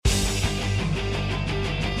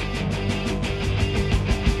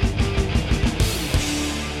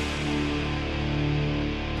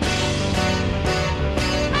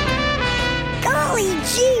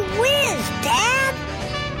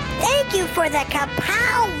the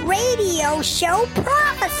Kapow Radio Show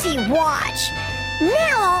Prophecy Watch.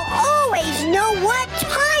 Now I'll always know what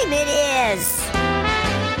time it is.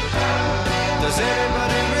 Does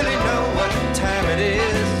anybody really know what time it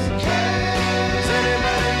is? Does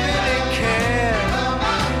anybody really care?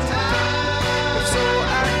 If so,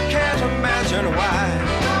 I can't imagine why.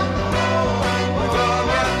 We've all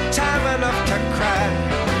got time enough to cry.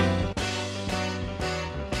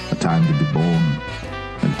 A time to be born,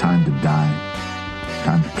 and a time to die, a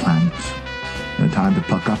time to plant, and a time to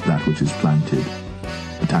pluck up that which is planted,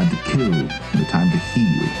 a time to kill, and a time to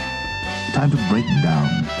heal, a time to break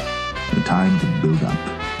down, and a time to build up,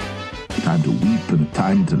 a time to weep, and a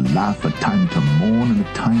time to laugh, a time to mourn, and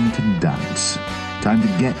a time to dance, a time to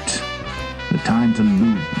get, and a time to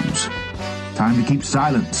lose, a time to keep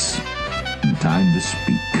silence, and a time to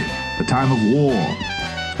speak, a time of war,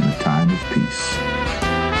 and a time of peace.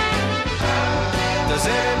 Does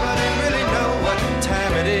anybody really know what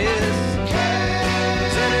time it is?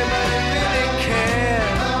 Does anybody really care?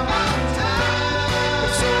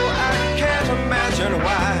 If so, I can't imagine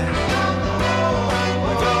why.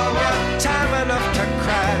 We've all got time enough to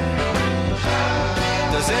cry.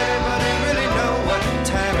 Does anybody really know what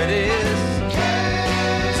time it is?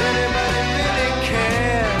 Does anybody really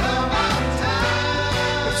care?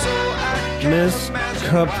 If so, I can't Miss imagine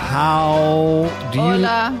Kapow,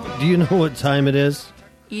 Hola. do you know what time it is?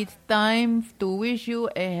 It's time to wish you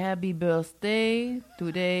a happy birthday.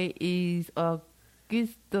 Today is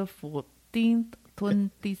August the 14th,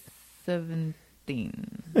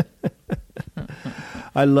 2017.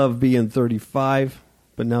 I love being 35,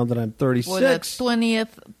 but now that I'm 36, For the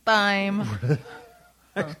 20th time.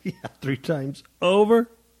 yeah, 3 times over,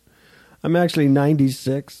 I'm actually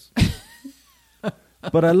 96.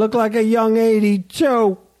 But I look like a young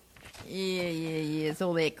 82. Yeah.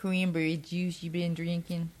 So that cranberry juice you've been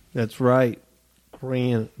drinking. That's right.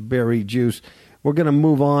 Cranberry juice. We're going to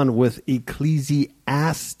move on with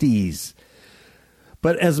Ecclesiastes.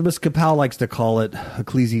 But as Miss Kapow likes to call it,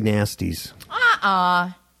 Ecclesiastes.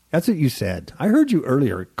 That's what you said. I heard you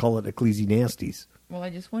earlier call it Ecclesiastes. Well, I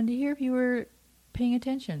just wanted to hear if you were paying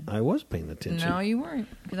attention. I was paying attention. No, you weren't.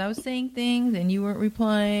 Because I was saying things and you weren't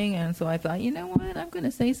replying. And so I thought, you know what? I'm going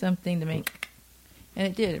to say something to make... And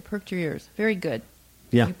it did. It perked your ears. Very good.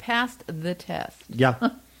 Yeah. You passed the test.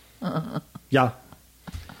 Yeah. Yeah.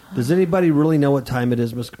 Does anybody really know what time it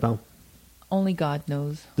is, Miss Kapow? Only God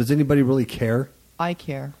knows. Does anybody really care? I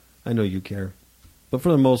care. I know you care. But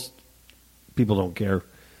for the most, people don't care.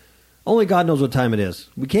 Only God knows what time it is.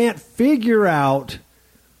 We can't figure out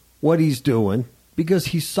what he's doing because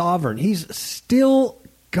he's sovereign. He's still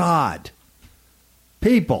God.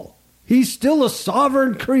 People, he's still a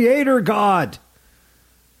sovereign creator God.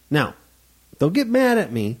 Now, don't get mad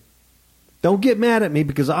at me. Don't get mad at me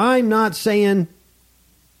because I'm not saying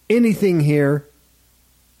anything here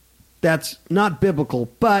that's not biblical.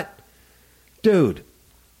 But, dude,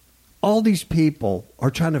 all these people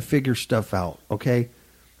are trying to figure stuff out, okay?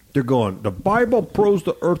 They're going, the Bible proves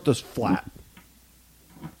the earth is flat.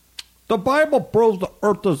 The Bible proves the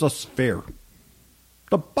earth is a sphere.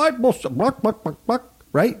 The Bible says,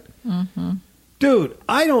 right? Mm-hmm. Dude,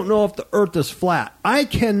 I don't know if the earth is flat. I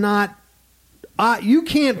cannot, you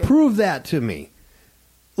can't prove that to me.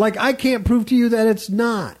 Like, I can't prove to you that it's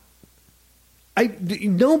not.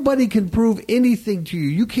 Nobody can prove anything to you.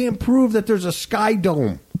 You can't prove that there's a sky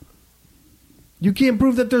dome. You can't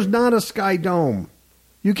prove that there's not a sky dome.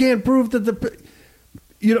 You can't prove that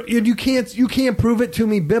you can't prove it to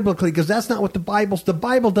me biblically because that's not what the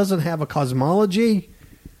Bible doesn't have a cosmology.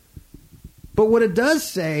 But what it does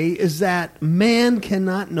say is that man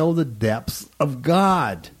cannot know the depths of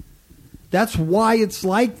God. That's why it's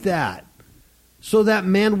like that. So that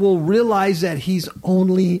man will realize that he's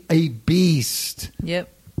only a beast. Yep.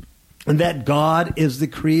 And that God is the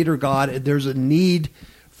creator God. And there's a need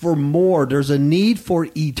for more. There's a need for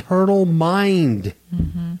eternal mind.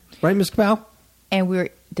 Mm-hmm. Right, Ms. Kapow? And we're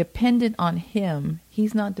dependent on him.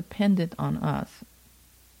 He's not dependent on us.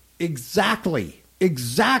 Exactly.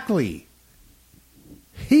 Exactly.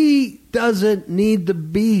 He doesn't need the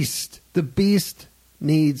beast. The beast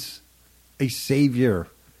needs a savior,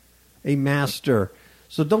 a master.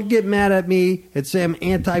 So don't get mad at me and say I'm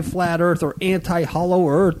anti-flat earth or anti-hollow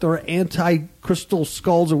earth or anti-crystal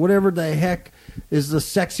skulls or whatever the heck is the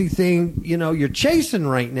sexy thing, you're chasing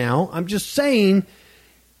right now. I'm just saying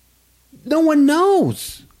no one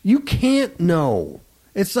knows. You can't know.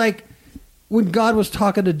 It's like when God was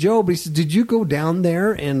talking to Job, he said, did you go down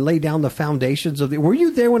there and lay down the foundations of the... Were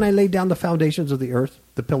you there when I laid down the foundations of the earth,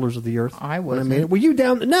 the pillars of the earth? I wasn't. When I made it? Were you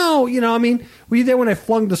down... No, were you there when I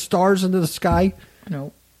flung the stars into the sky?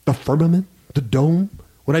 No. The firmament? The dome?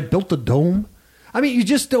 When I built the dome? I mean, you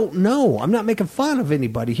just don't know. I'm not making fun of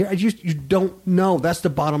anybody here. You don't know. That's the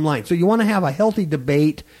bottom line. So you want to have a healthy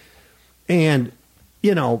debate and,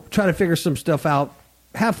 try to figure some stuff out.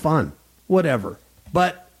 Have fun. Whatever.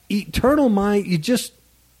 But eternal mind, you just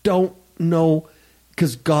don't know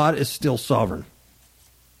because God is still sovereign.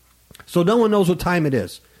 So no one knows what time it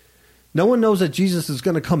is. No one knows that Jesus is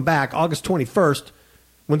going to come back August 21st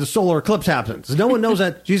when the solar eclipse happens. No one knows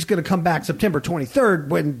that Jesus is going to come back September 23rd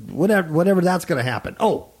when whatever that's going to happen.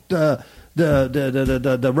 Oh, the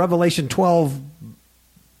Revelation 12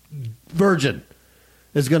 virgin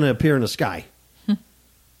is going to appear in the sky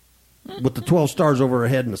with the 12 stars over her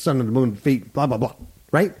head and the sun and the moon feet, blah, blah, blah.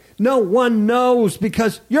 Right? No one knows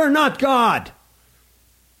because you're not God.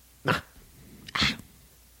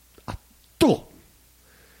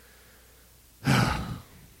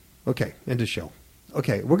 Okay, end of show.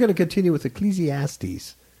 Okay, we're going to continue with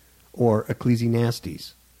Ecclesiastes or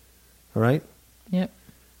Ecclesiastes. All right? Yep.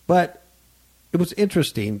 But it was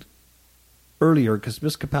interesting earlier because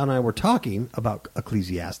Miss Kapow and I were talking about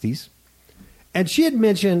Ecclesiastes, and she had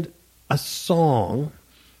mentioned a song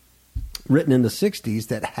written in the 60s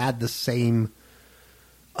that had the same,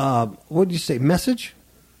 what did you say, message?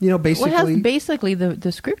 Basically. Well, it has basically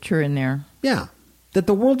the scripture in there. Yeah. That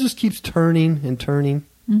the world just keeps turning and turning.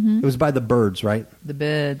 Mm-hmm. It was by the Byrds, right? The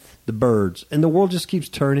Byrds. The Byrds. And the world just keeps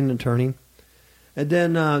turning and turning. And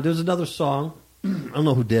then there's another song. I don't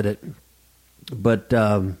know who did it. But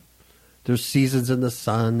there's seasons in the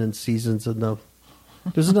sun and seasons in the...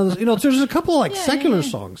 There's another... there's a couple of secular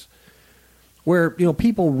songs where,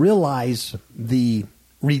 people realize the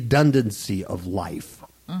redundancy of life.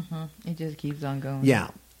 Mm-hmm. It just keeps on going.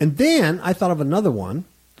 Yeah. And then I thought of another one.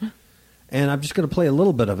 And I'm just going to play a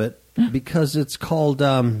little bit of it because it's called,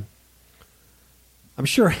 I'm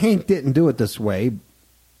sure Hank didn't do it this way,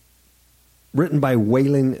 written by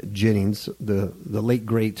Waylon Jennings, the late,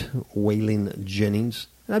 great Waylon Jennings.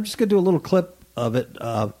 And I'm just going to do a little clip of it,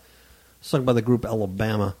 sung by the group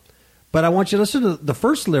Alabama. But I want you to listen to the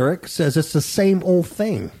first lyric. Says it's the same old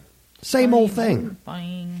thing. Same old thing.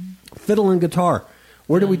 Fine. Fiddle and guitar.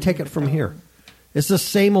 Where do we take it from here? It's the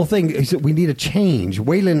same old thing. He said, we need a change.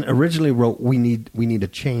 Waylon originally wrote, we need a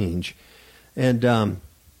change. And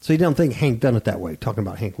so you don't think Hank done it that way, talking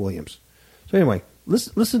about Hank Williams. So anyway,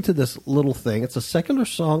 listen to this little thing. It's a secular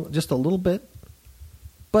song, just a little bit.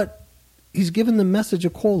 But he's given the message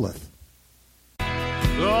of Qoleth.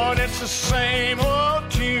 Lord, it's the same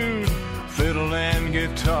old tune, fiddle and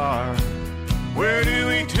guitar. Where do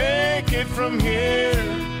we take it from here?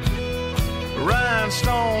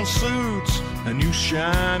 Rhinestone suits and new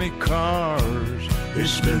shiny cars.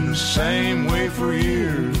 It's been the same way for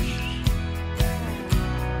years.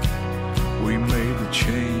 We made the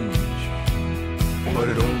change, but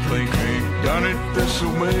I don't think Hank done it this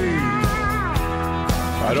way.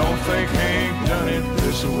 I don't think Hank done it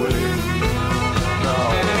this way. No,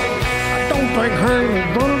 I don't think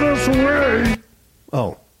Hank done it this way.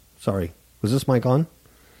 Oh, sorry. Was this mic on?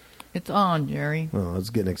 It's on, Jerry. Oh, I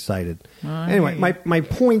was getting excited. Anyway, my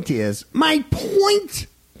point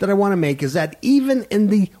that I want to make is that even in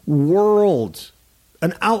the world,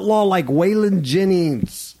 an outlaw like Waylon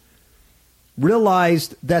Jennings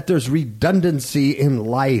realized that there's redundancy in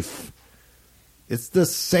life. It's the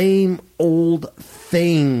same old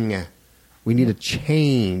thing. We need a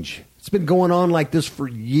change. It's been going on like this for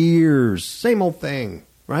years. Same old thing,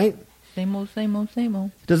 right? Same old, same old, same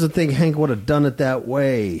old. Doesn't think Hank would have done it that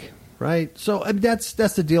way. Right? So that's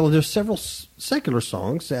the deal. There's several secular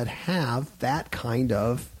songs that have that kind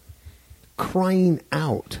of crying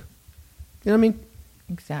out. You know what I mean?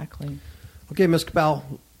 Exactly. Okay, Ms. Kapow,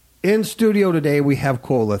 in studio today we have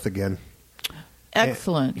Qoleth again.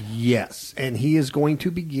 Excellent. Yes, and he is going to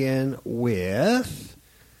begin with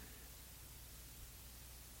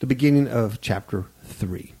the beginning of chapter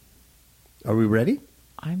 3. Are we ready?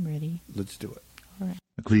 I'm ready. Let's do it. All right.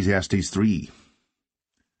 Ecclesiastes 3.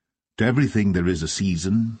 To everything there is a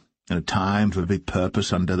season, and a time for every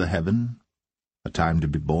purpose under the heaven, a time to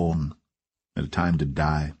be born, and a time to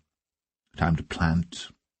die, a time to plant,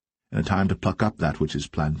 and a time to pluck up that which is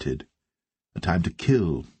planted, a time to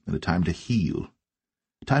kill, and a time to heal,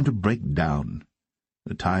 a time to break down,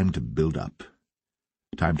 and a time to build up,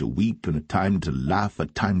 a time to weep, and a time to laugh, a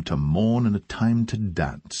time to mourn, and a time to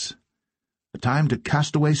dance, a time to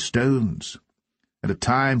cast away stones, and a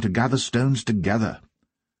time to gather stones together,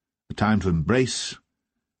 a time to embrace,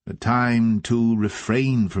 a time to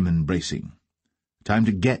refrain from embracing, a time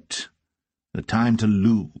to get, a time to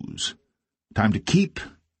lose, a time to keep,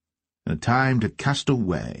 and a time to cast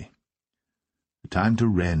away, a time to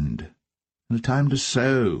rend, and a time to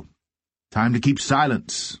sow, Time to keep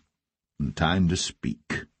silence, and time to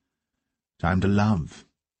speak. Time to love,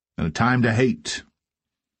 and a time to hate.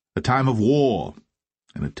 A time of war,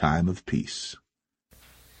 and a time of peace.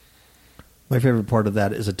 My favorite part of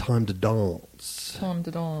that is a time to dance. Time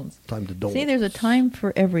to dance. Time to dance. See, there's a time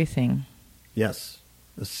for everything. Yes,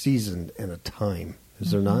 a season and a time.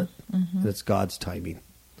 Is there not? Mm-hmm. And it's God's timing.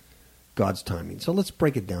 God's timing. So let's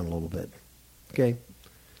break it down a little bit. Okay?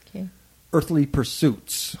 Okay. Earthly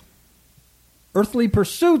pursuits. Earthly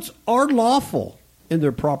pursuits are lawful in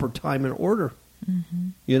their proper time and order. Mm-hmm.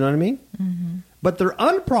 You know what I mean? Mm-hmm. But they're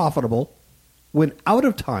unprofitable when out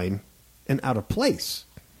of time and out of place.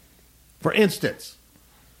 For instance,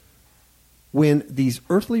 when these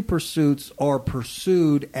earthly pursuits are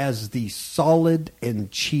pursued as the solid and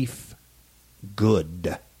chief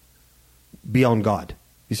good beyond God.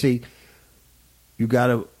 You see, you got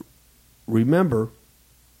to remember,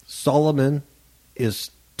 Solomon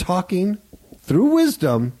is talking through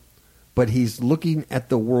wisdom, but he's looking at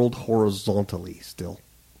the world horizontally still.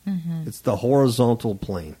 Mm-hmm. It's the horizontal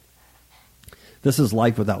plane. This is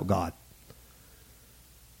life without God.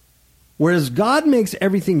 Whereas God makes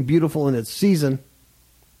everything beautiful in its season,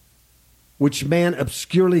 which man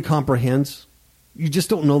obscurely comprehends, you just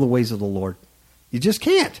don't know the ways of the Lord. You just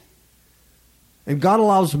can't. And God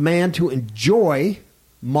allows man to enjoy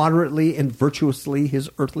moderately and virtuously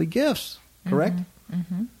his earthly gifts. Correct? Mm-hmm.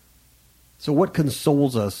 Mm-hmm. So what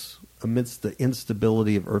consoles us amidst the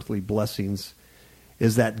instability of earthly blessings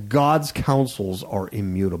is that God's counsels are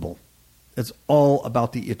immutable. It's all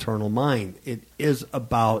about the eternal mind. It is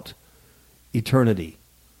about eternity.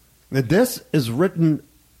 And this is written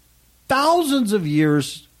thousands of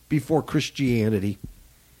years before Christianity,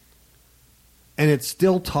 and it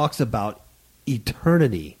still talks about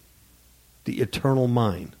eternity, the eternal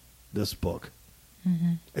mind, this book.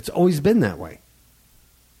 Mm-hmm. It's always been that way.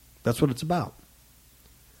 That's what it's about.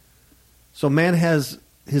 So man has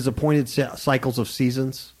his appointed cycles of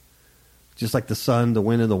seasons, just like the sun, the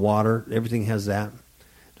wind, and the water. Everything has that.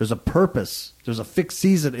 There's a purpose. There's a fixed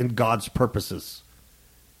season in God's purposes.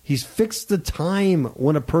 He's fixed the time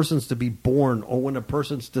when a person's to be born or when a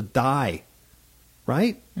person's to die.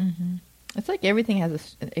 Right? Mm-hmm. It's like everything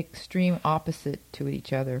has an extreme opposite to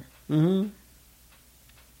each other. Mm-hmm.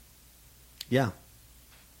 Yeah.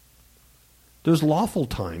 There's lawful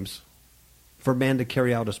times for man to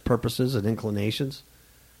carry out his purposes and inclinations.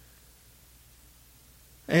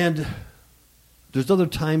 And there's other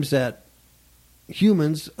times that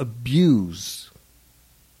humans abuse,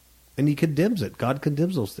 and he condemns it. God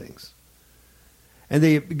condemns those things.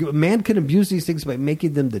 And man can abuse these things by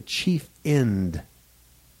making them the chief end.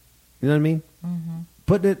 You know what I mean? Mm-hmm.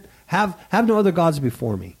 Putting it, have no other gods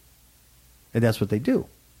before me. And that's what they do.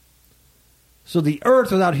 So the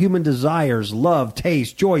earth without human desires, love,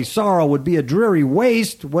 taste, joy, sorrow would be a dreary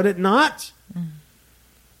waste, would it not? Mm-hmm.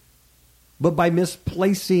 But by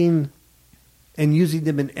misplacing and using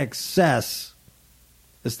them in excess,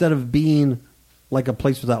 instead of being like a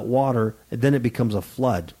place without water, and then it becomes a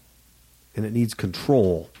flood, and it needs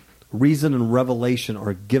control. Reason and revelation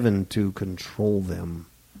are given to control them,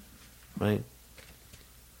 right?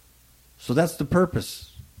 So that's the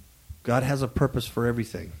purpose. God has a purpose for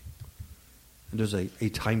everything. And there's a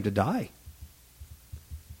time to die.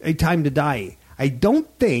 A time to die. I don't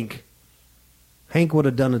think Hank would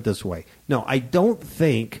have done it this way. No, I don't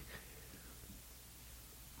think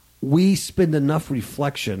we spend enough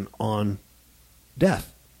reflection on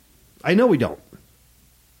death. I know we don't.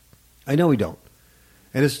 I know we don't.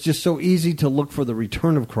 And it's just so easy to look for the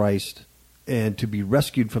return of Christ and to be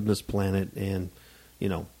rescued from this planet, and, you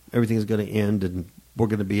know, everything is going to end and we're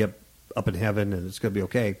going to be up in heaven and it's going to be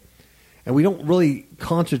okay. And we don't really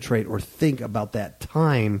concentrate or think about that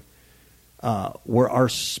time where our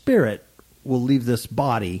spirit will leave this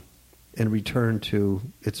body and return to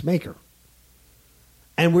its maker.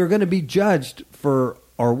 And we're going to be judged for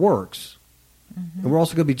our works. Mm-hmm. And we're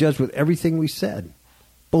also going to be judged with everything we said,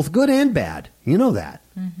 both good and bad. You know that.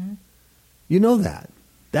 Mm-hmm. You know that.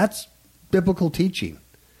 That's biblical teaching.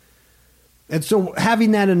 And so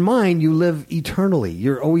having that in mind, you live eternally.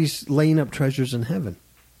 You're always laying up treasures in heaven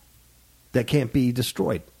that can't be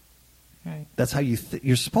destroyed. Right. That's how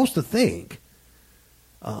you're supposed to think.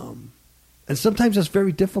 And sometimes that's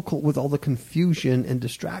very difficult with all the confusion and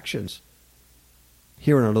distractions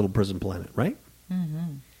here on our little prison planet, right?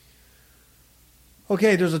 Mm-hmm.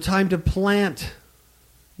 Okay, there's a time to plant,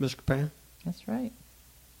 Ms. Capan. That's right.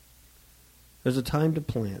 There's a time to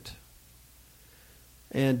plant.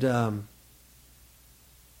 And,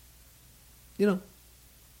 you know,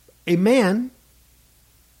 a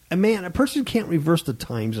person can't reverse the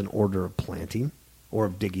times and order of planting or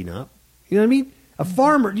of digging up. You know what I mean? A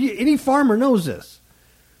farmer, any farmer knows this.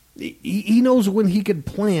 He knows when he can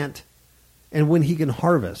plant and when he can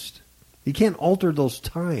harvest. He can't alter those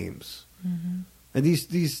times. And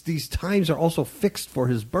these times are also fixed for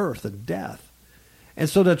his birth and death. And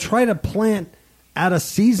so to try to plant out of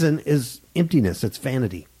season is emptiness. It's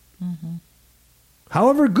vanity.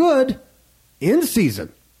 However good, in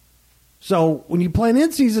season. So when you plant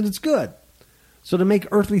in season, it's good. So to make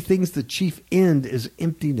earthly things the chief end is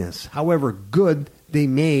emptiness. However good they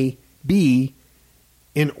may be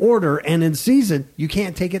in order and in season, you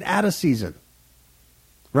can't take it out of season.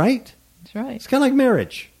 Right? That's right. It's kind of like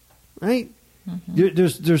marriage, right?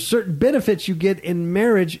 There's certain benefits you get in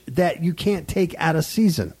marriage that you can't take out of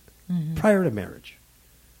season prior to marriage.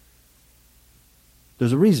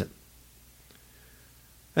 There's a reason.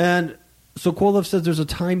 And so Koloff says there's a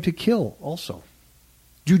time to kill also.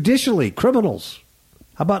 Judicially, criminals.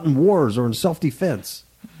 How about in wars or in self-defense?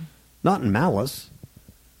 Not in malice.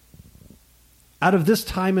 Out of this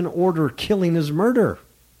time and order, killing is murder.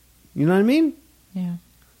 You know what I mean? Yeah.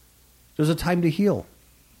 There's a time to heal.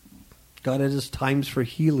 God has times for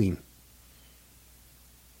healing.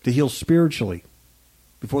 To heal spiritually.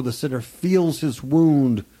 Before the sinner feels his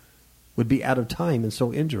wound would be out of time and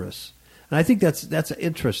so injurious. And I think that's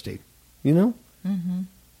interesting. You know?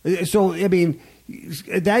 So, I mean,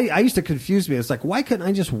 I used to confuse me. It's like, why couldn't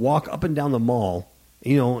I just walk up and down the mall,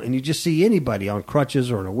 you know, and you just see anybody on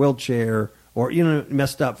crutches or in a wheelchair or, you know,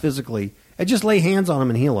 messed up physically, and just lay hands on them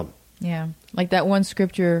and heal them? Yeah. Like that one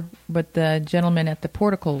scripture with the gentleman at the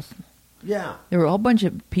porticles. Yeah. There were a whole bunch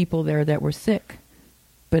of people there that were sick,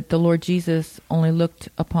 but the Lord Jesus only looked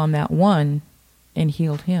upon that one and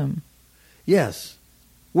healed him. Yes.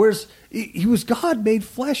 Whereas he was God made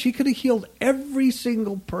flesh. He could have healed every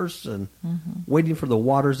single person waiting for the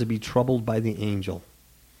waters to be troubled by the angel.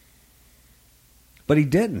 But he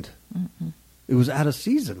didn't. It was out of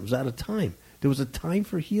season. It was out of time. There was a time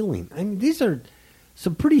for healing. I mean, these are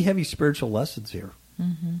some pretty heavy spiritual lessons here.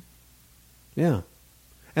 Yeah.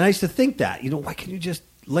 And I used to think that, you know, why can't you just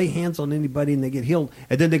lay hands on anybody and they get healed?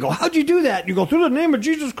 And then they go, how'd you do that? You go, through the name of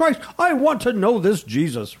Jesus Christ. I want to know this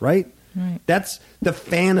Jesus, right? Right. That's the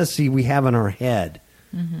fantasy we have in our head.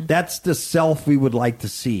 That's the self we would like to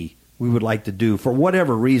see, we would like to do for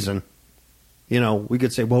whatever reason. You know, we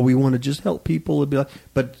could say, well, we want to just help people. It'd be like,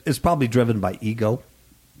 but it's probably driven by ego,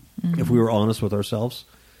 if we were honest with ourselves,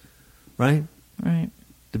 right? Right.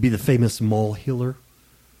 To be the famous mall healer.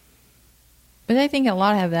 But I think a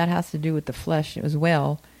lot of that has to do with the flesh as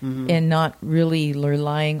well, and not really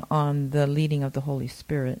relying on the leading of the Holy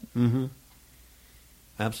Spirit.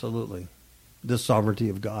 Absolutely. The sovereignty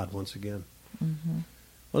of God, once again.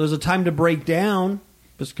 Well, there's a time to break down,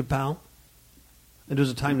 Episcopal, and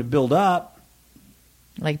there's a time to build up.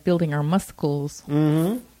 Like building our muscles.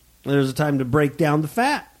 And there's a time to break down the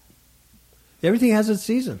fat. Everything has its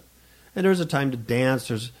season. And there's a time to dance.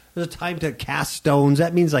 There's a time to cast stones.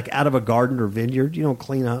 That means like out of a garden or vineyard, you know,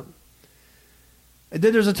 clean up. And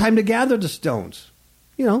then there's a time to gather the stones,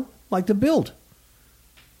 you know, like to build.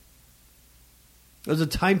 There's a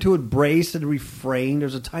time to embrace and refrain.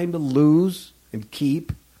 There's a time to lose and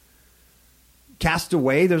keep. Cast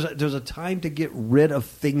away. There's a time to get rid of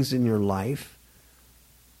things in your life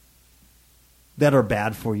that are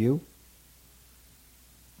bad for you.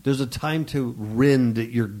 There's a time to rend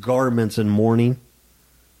your garments in mourning.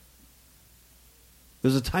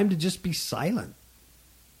 There's a time to just be silent.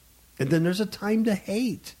 And then there's a time to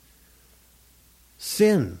hate.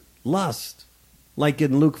 Sin, lust, like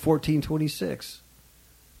in Luke 14:26.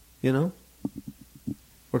 You know?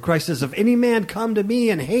 Where Christ says, if any man come to me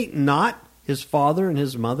and hate not his father and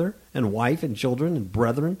his mother and wife and children and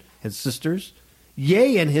brethren and sisters,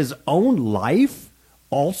 yea, and his own life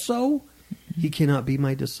also, he cannot be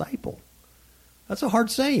my disciple. That's a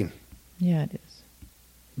hard saying. Yeah, it is.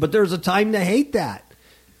 But there's a time to hate that.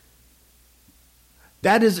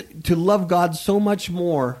 That is to love God so much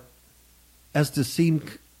more as to seem,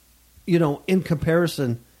 you know, in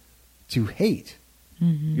comparison to hate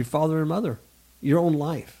your father and mother, your own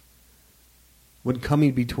life, when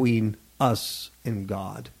coming between us and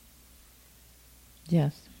God.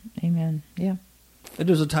 Yes. Amen. Yeah. And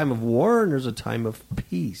there's a time of war and there's a time of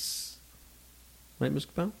peace. Right, Ms.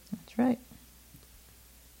 Capel? That's right.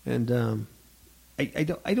 And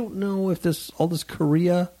I don't know if all this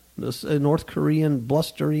Korea, this North Korean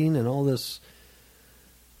blustering and all this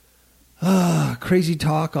crazy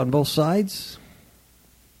talk on both sides,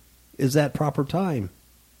 is that proper time?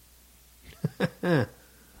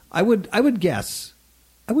 I would guess.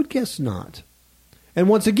 I would guess not. And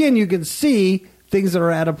once again, you can see things that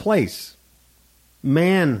are out of place.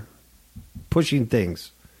 Man pushing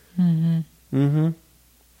things. Their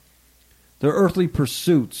earthly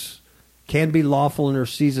pursuits can be lawful in their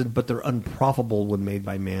season, but they're unprofitable when made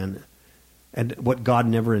by man, and what God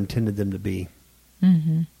never intended them to be.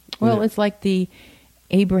 Well, it's like the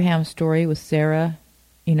Abraham story with Sarah,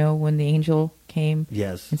 when the angel came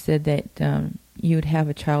Yes. and said that you'd have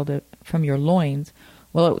a child from your loins.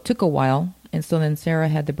 Well, it took a while, and so then Sarah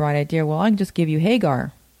had the bright idea, well, I can just give you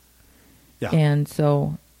Hagar. Yeah. And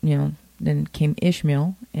so, then came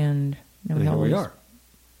Ishmael, and And we here have all we these are.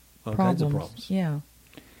 All kinds of problems. Yeah.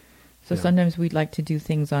 So Yeah. sometimes we'd like to do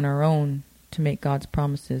things on our own to make God's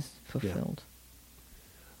promises fulfilled.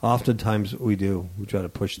 Oftentimes we do. We try to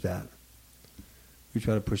push that. We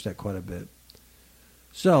try to push that quite a bit.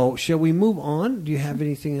 So, shall we move on? Do you have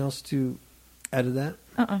anything else to add to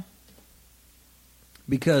that?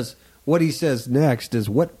 Because what he says next is,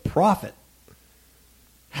 what profit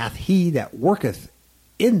hath he that worketh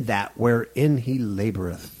in that wherein he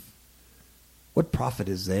laboreth? What profit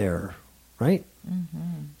is there, right?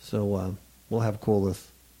 So we'll have Quolith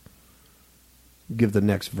give the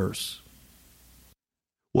next verse.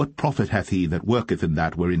 What profit hath he that worketh in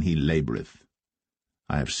that wherein he laboureth?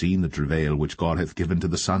 I have seen the travail which God hath given to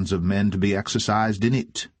the sons of men to be exercised in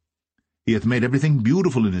it. He hath made everything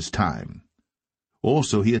beautiful in his time.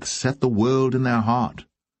 Also he hath set the world in their heart,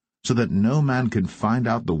 so that no man can find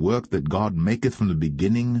out the work that God maketh from the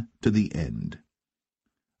beginning to the end.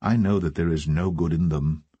 I know that there is no good in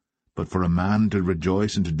them, but for a man to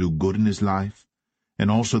rejoice and to do good in his life,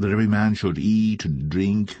 and also that every man should eat and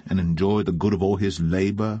drink and enjoy the good of all his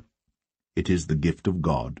labor, it is the gift of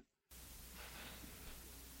God.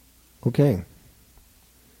 Okay.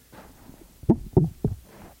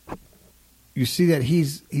 You see that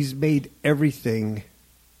he's made everything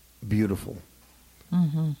beautiful.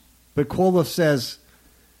 But Quolith says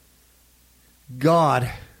God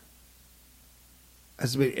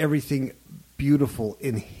has made everything beautiful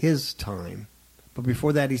in his time. But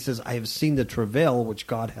before that he says, I have seen the travail which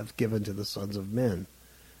God hath given to the sons of men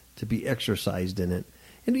to be exercised in it.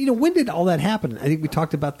 And, when did all that happen? I think we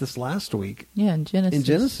talked about this last week. Yeah, in Genesis. In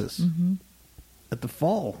Genesis. At the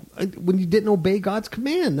fall. When you didn't obey God's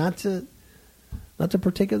command not to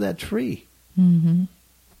partake of that tree.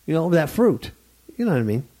 That fruit. You know what I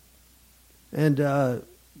mean? And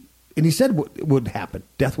he said what would happen.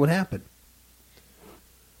 Death would happen.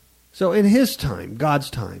 So in his time,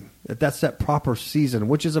 God's time, that's that proper season,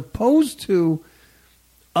 which is opposed to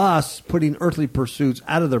us putting earthly pursuits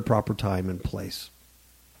out of their proper time and place.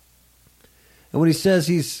 And when he says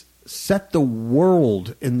he's set the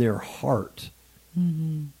world in their heart,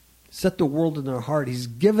 set the world in their heart, he's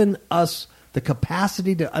given us the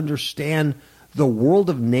capacity to understand the world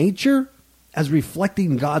of nature as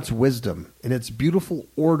reflecting God's wisdom in its beautiful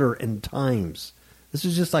order and times. This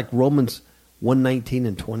is just like Romans 1:19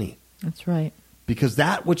 and 20. That's right. Because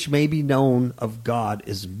that which may be known of God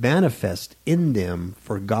is manifest in them,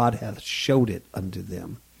 for God hath showed it unto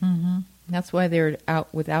them. That's why they're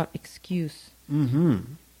out without excuse.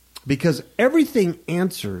 Because everything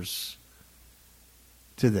answers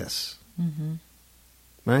to this.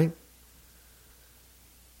 Right?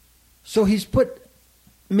 So he's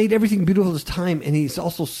made everything beautiful this time, and he's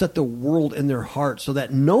also set the world in their heart so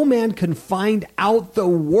that no man can find out the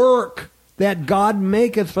work that God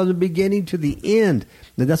maketh from the beginning to the end.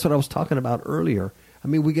 And that's what I was talking about earlier. I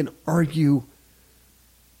mean, we can argue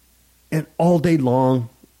and all day long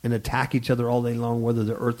and attack each other all day long, whether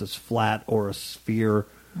the earth is flat or a sphere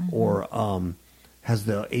or has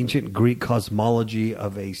the ancient Greek cosmology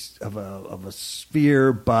of a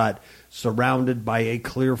sphere, but surrounded by a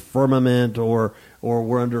clear firmament, or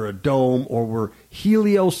we're under a dome, or we're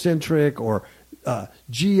heliocentric or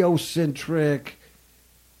geocentric,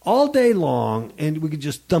 all day long, and we could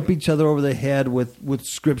just thump each other over the head with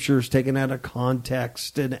scriptures taken out of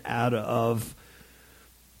context and out of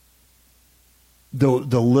the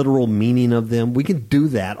literal meaning of them. We can do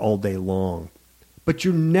that all day long. But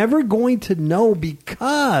you're never going to know,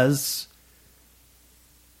 because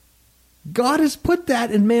God has put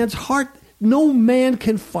that in man's heart. No man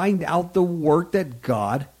can find out the work that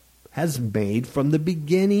God has made from the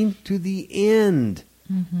beginning to the end.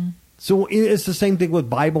 So it's the same thing with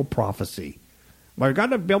Bible prophecy. We're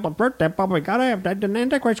going to build a birthday, but we got to have the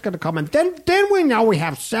Antichrist going to come. And then we know we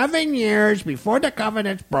have 7 years before the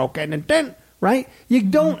covenant's broken. And then, right? You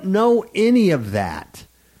don't know any of that.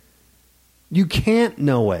 You can't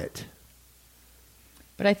know it.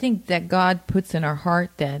 But I think that God puts in our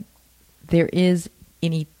heart that there is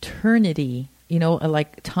an eternity,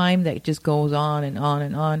 like time that just goes on and on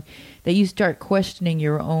and on, that you start questioning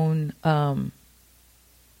your own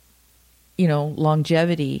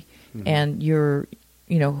longevity and your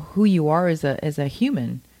who you are as a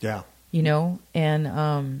human. Yeah. And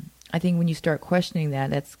I think when you start questioning that,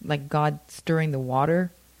 that's like God stirring the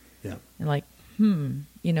water. Yeah. And like,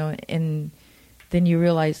 and then you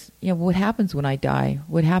realize, what happens when I die?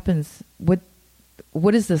 What happens?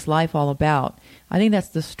 What is this life all about? I think that's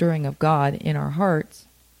the stirring of God in our hearts,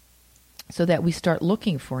 so that we start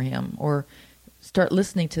looking for Him, or start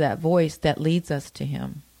listening to that voice that leads us to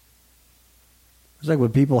Him. It's like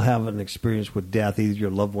when people have an experience with death, either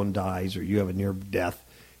your loved one dies or you have a near-death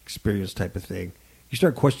experience type of thing, you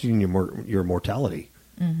start questioning your mortality.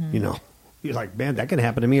 Mm-hmm. You're like, man, that can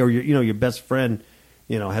happen to me. Or your best friend,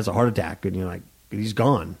 has a heart attack, and you're like, he's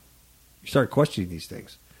gone. You start questioning these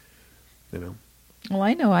things. Well,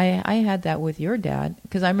 I know I had that with your dad,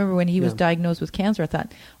 because I remember when he was diagnosed with cancer, I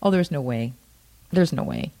thought, oh, there's no way. There's no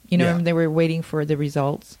way. They were waiting for the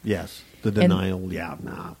results. Yes. The denial.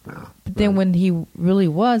 No. But then when he really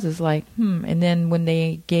was, it's like, And then when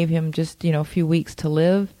they gave him just, a few weeks to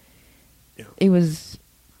live, it was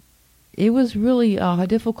really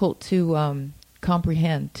difficult to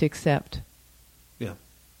comprehend, to accept. Yeah.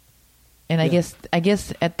 And I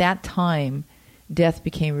guess at that time, death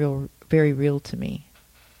became very real to me.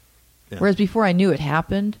 Yeah. Whereas before I knew it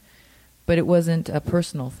happened, but it wasn't a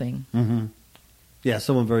personal thing. Mm-hmm. Yeah,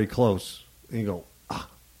 someone very close. And you go,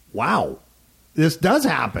 wow, this does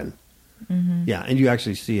happen. Mm-hmm. Yeah, and you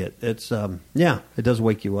actually see it. It's it does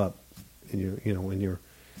wake you up in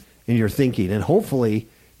your thinking, and hopefully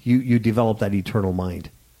you develop that eternal mind.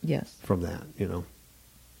 Yes. From that,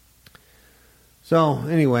 So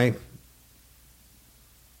anyway,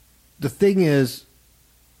 the thing is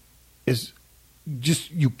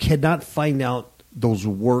just you cannot find out those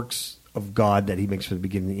works of God that He makes from the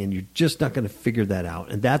beginning, and you're just not going to figure that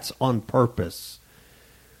out. And that's on purpose.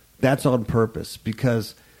 That's on purpose,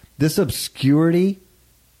 because this obscurity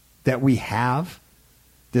that we have,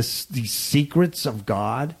 these secrets of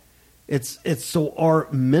God, it's so our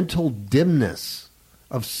mental dimness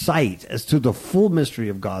of sight as to the full mystery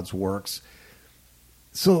of God's works.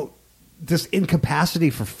 So this incapacity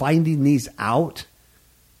for finding these out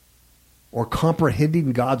or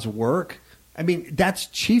comprehending God's work, I mean, that's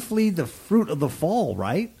chiefly the fruit of the fall,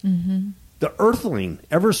 right? Mm-hmm. The earthling,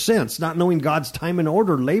 ever since, not knowing God's time and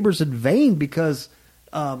order, labors in vain because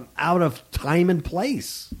out of time and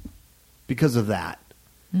place because of that.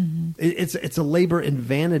 Mm-hmm. It's a labor in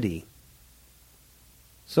vanity.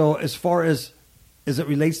 So as far as it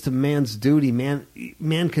relates to man's duty, man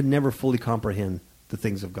can never fully comprehend the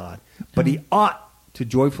things of God. But he ought to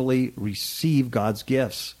joyfully receive God's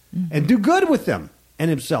gifts and do good with them and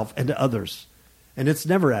himself and to others. And it's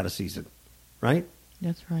never out of season, right?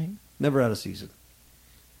 That's right. Never out of season.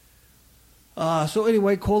 So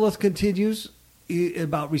anyway, Qoleth continues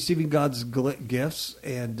about receiving God's gifts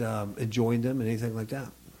and enjoying them and anything like that.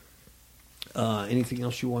 Anything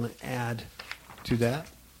else you want to add to that?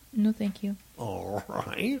 No, thank you. All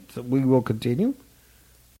right. So we will continue.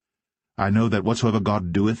 I know that whatsoever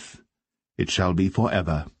God doeth, it shall be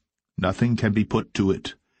forever. Nothing can be put to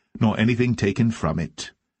it, nor anything taken from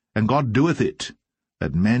it. And God doeth it,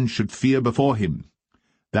 that men should fear before him.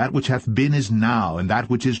 That which hath been is now, and that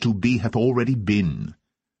which is to be hath already been.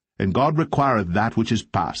 And God requireth that which is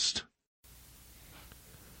past.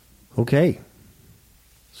 Okay.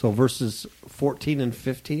 So verses 14 and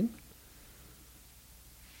 15.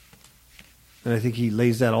 And I think he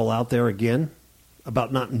lays that all out there again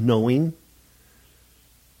about not knowing,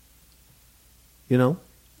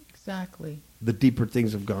 Exactly. the deeper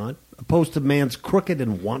things of God, opposed to man's crooked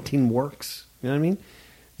and wanting works. You know what I mean?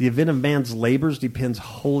 The event of man's labors depends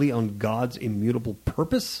wholly on God's immutable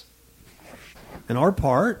purpose. And our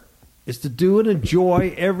part is to do and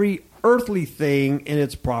enjoy every earthly thing in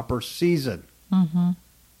its proper season. Mm-hmm.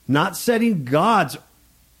 Not setting God's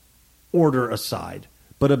order aside,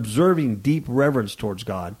 but observing deep reverence towards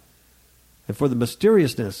God and for the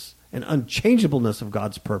mysteriousness and unchangeableness of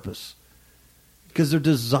God's purpose. Because they're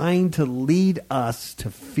designed to lead us to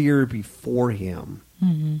fear before him.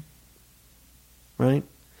 Mm-hmm. Right?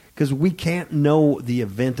 Because we can't know the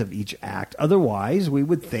event of each act. Otherwise, we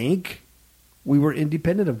would think we were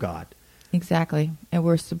independent of God. Exactly. And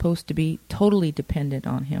we're supposed to be totally dependent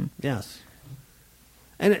on him. Yes.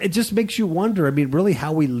 And it just makes you wonder, I mean, really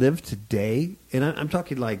how we live today. And I'm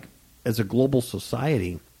talking like as a global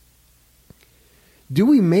society. Do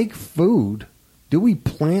we make food? Do we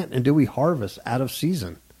plant and do we harvest out of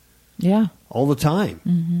season? Yeah. All the time.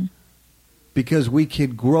 Mm-hmm. Because we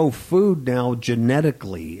can grow food now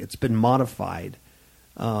genetically. It's been modified.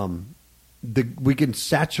 We can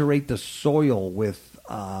saturate the soil with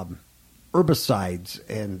herbicides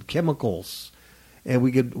and chemicals. and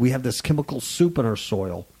we have this chemical soup in our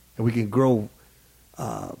soil, and we can grow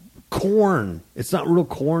corn. It's not real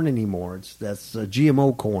corn anymore. That's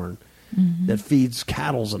GMO corn that feeds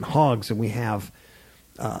cattle and hogs, and we have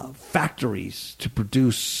factories to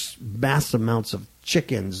produce mass amounts of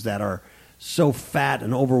chickens that are so fat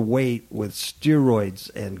and overweight with steroids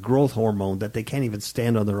and growth hormone that they can't even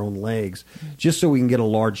stand on their own legs, just so we can get a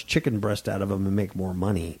large chicken breast out of them and make more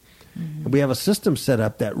money. And we have a system set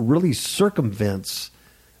up that really circumvents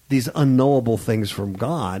these unknowable things from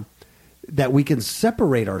God, that we can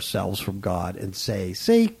separate ourselves from God and say,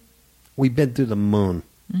 see, we've been through the moon.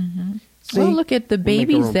 See, well, look at the we'll make our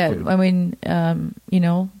babies own that, food. I mean,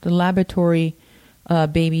 the laboratory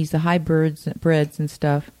babies, the hybrids and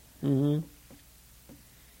stuff.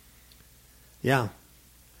 Yeah.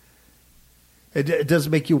 It does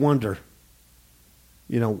make you wonder,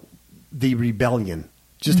 the rebellion,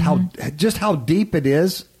 just how deep it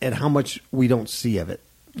is and how much we don't see of it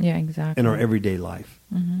Yeah, exactly. in our everyday life.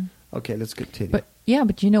 Okay, let's continue. But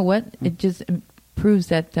you know what? It just proves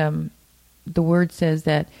that the word says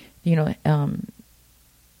that, heaven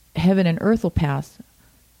and earth will pass,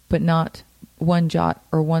 but not one jot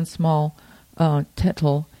or one small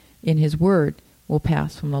tittle in his word will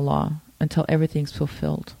pass from the law until everything's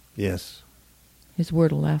fulfilled. Yes. His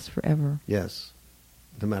word will last forever. Yes.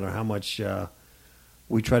 No matter how much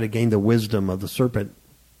we try to gain the wisdom of the serpent,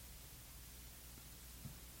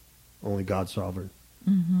 only God's sovereign.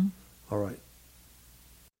 All right.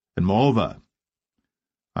 And moreover,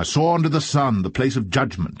 I saw under the sun the place of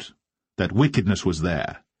judgment, that wickedness was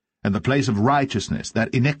there, and the place of righteousness,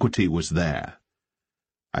 that iniquity was there.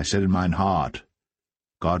 I said in mine heart,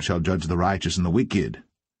 God shall judge the righteous and the wicked,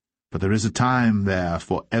 but there is a time there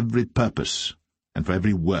for every purpose and for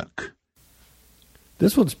every work.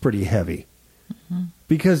 This one's pretty heavy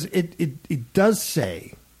because it does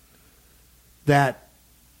say that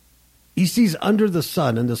he sees under the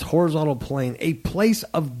sun in this horizontal plane a place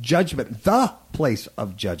of judgment, the place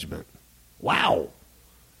of judgment. Wow.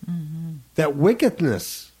 That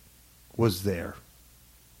wickedness was there.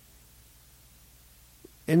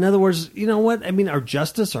 In other words, you know what? I mean, our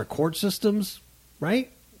justice, our court systems,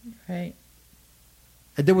 right? Right.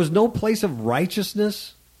 And there was no place of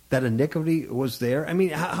righteousness, that iniquity was there. I mean,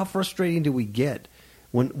 how frustrating do we get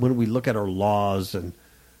when we look at our laws and,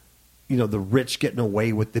 the rich getting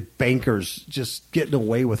away with, the bankers just getting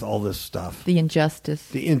away with all this stuff. The injustice.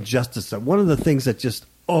 The injustice. One of the things that just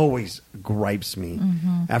always gripes me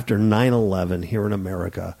after 9/11 here in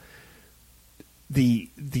America, the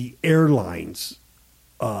airlines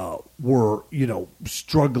were,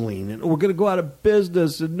 struggling, and we're going to go out of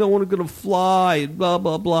business, and no one is going to fly, and blah,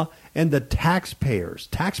 blah, blah. And the taxpayer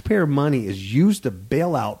money is used to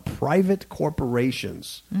bail out private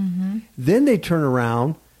corporations. Then they turn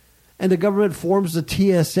around, and the government forms the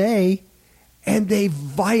TSA, and they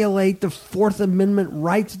violate the Fourth Amendment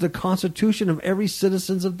rights of the Constitution of every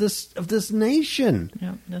citizen of this nation.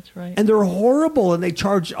 Yeah, that's right. And they're horrible, and they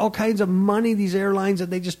charge all kinds of money, these airlines,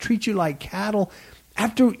 and they just treat you like cattle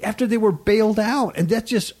after they were bailed out. And that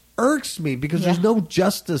just irks me because there's no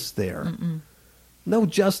justice there. No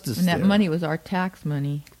justice and that there. money was our tax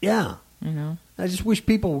money. Yeah. I just wish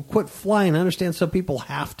people would quit flying. I understand some people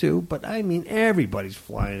have to, but I mean, everybody's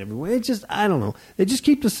flying everywhere. It's just, I don't know. They just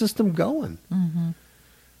keep the system going.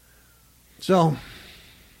 So,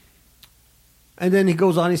 and then he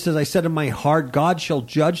goes on, he says, I said in my heart, God shall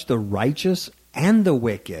judge the righteous and the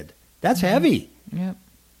wicked. That's heavy. Yep.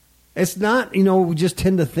 It's not, we just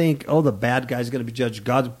tend to think, oh, the bad guy's going to be judged,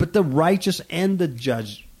 God, but the righteous and the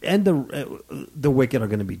judge and the wicked are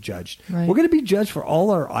going to be judged. Right. We're going to be judged for all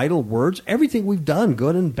our idle words, everything we've done,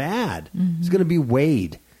 good and bad. It's going to be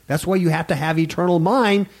weighed. That's why you have to have eternal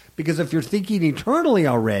mind, because if you're thinking eternally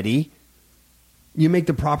already, you make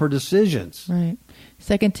the proper decisions. Right.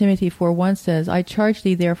 2 Timothy 4:1 says, I charge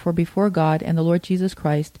thee therefore before God and the Lord Jesus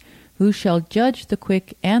Christ, who shall judge the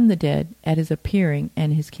quick and the dead at his appearing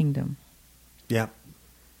and his kingdom. Yeah.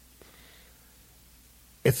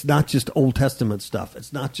 It's not just Old Testament stuff.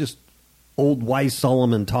 It's not just old wise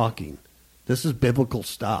Solomon talking. This is biblical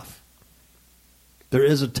stuff. There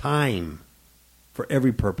is a time for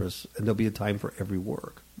every purpose, and there'll be a time for every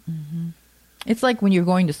work. It's like when you're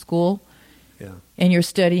going to school Yeah. and you're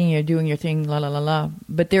studying, you're doing your thing, la la la la.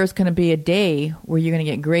 But there's going to be a day where you're going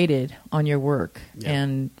to get graded on your work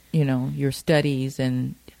and your studies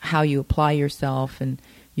and how you apply yourself and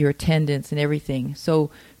your attendance and everything. So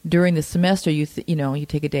during the semester, you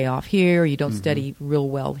take a day off here, you don't study real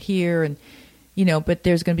well here, and but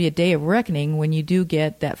there's going to be a day of reckoning when you do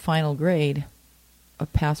get that final grade, a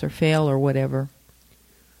pass or fail or whatever.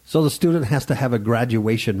 So the student has to have a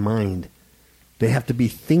graduation mind They have to be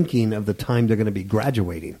thinking of the time they're going to be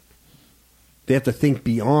graduating. They have to think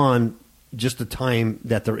beyond just the time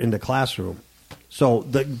that they're in the classroom. So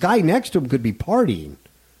the guy next to him could be partying.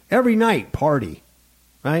 Every night, party,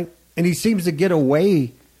 right? And he seems to get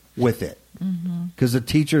away with it because the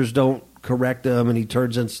teachers don't correct him and he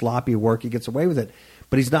turns in sloppy work. He gets away with it.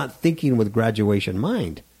 But he's not thinking with graduation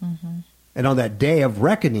mind. And on that day of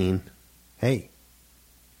reckoning, hey,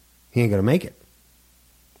 he ain't going to make it.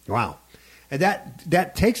 Wow. And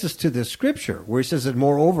that takes us to the scripture where he says that,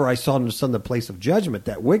 moreover, I saw in the sun the place of judgment,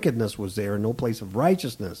 that wickedness was there, and no place of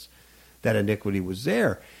righteousness, that iniquity was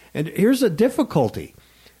there. And here's a difficulty.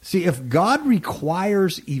 See, if God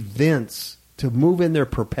requires events to move in their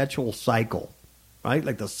perpetual cycle, right?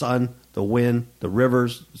 Like the sun, the wind, the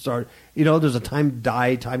rivers, there's a time to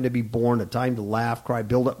die, time to be born, a time to laugh, cry,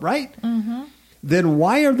 build up, right? Then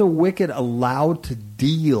why are the wicked allowed to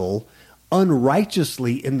deal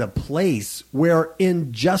unrighteously in the place where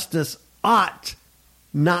injustice ought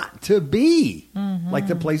not to be, like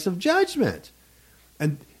the place of judgment?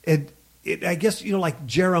 And I guess, like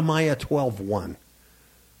Jeremiah 12:1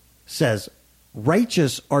 says,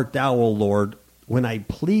 righteous art thou, O Lord, when I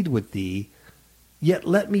plead with thee, yet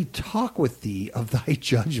let me talk with thee of thy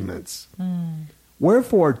judgments.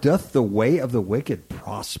 Wherefore doth the way of the wicked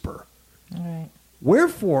prosper? All right.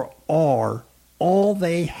 Wherefore are all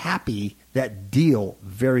they happy that deal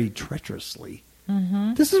very treacherously?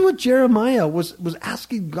 This is what Jeremiah was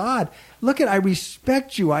asking God. Look, I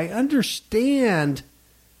respect you. I understand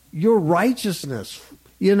your righteousness,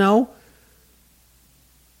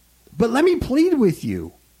 But let me plead with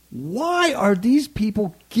you. Why are these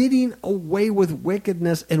people getting away with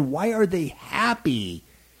wickedness, and why are they happy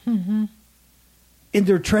in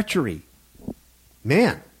their treachery?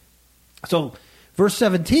 Man. So verse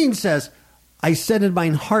 17 says, I said in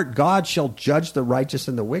mine heart, God shall judge the righteous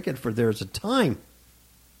and the wicked, for there is a time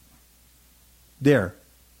there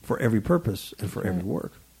for every purpose and for every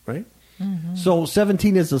work, right? So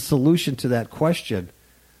 17 is a solution to that question,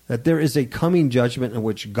 that there is a coming judgment in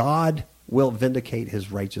which God will vindicate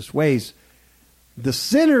his righteous ways. The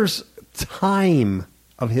sinner's time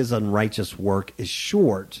of his unrighteous work is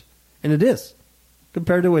short, and it is.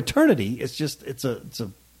 Compared to eternity, it's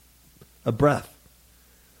a breath.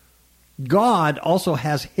 God also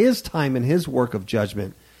has his time and his work of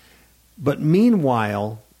judgment, but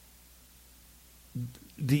meanwhile,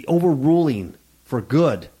 the overruling for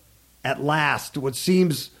good, at last, what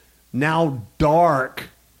seems now dark,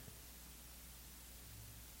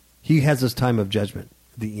 he has his time of judgment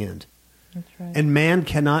at the end. That's right. And man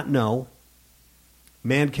cannot know.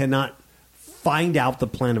 Man cannot find out the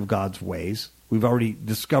plan of God's ways. We've already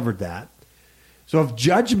discovered that. So if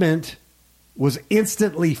judgment was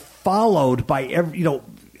instantly followed by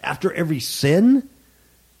after every sin,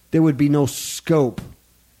 there would be no scope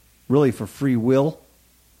really for free will,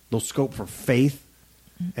 no scope for faith,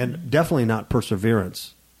 and definitely not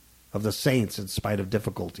perseverance of the saints in spite of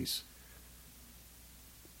difficulties.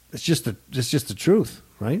 It's just the truth,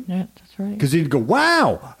 right? Yeah, that's right. Because you'd go,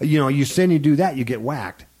 wow, you sin, you do that, you get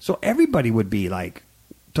whacked. So everybody would be like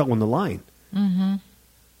toeing the line.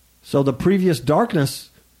 So the previous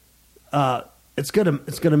darkness, it's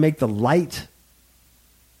gonna make the light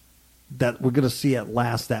that we're gonna see at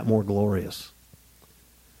last that more glorious.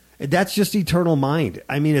 And that's just eternal mind.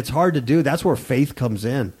 I mean, it's hard to do. That's where faith comes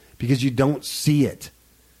in, because you don't see it.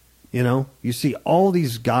 You see all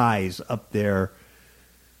these guys up there,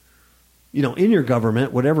 in your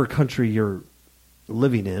government, whatever country you're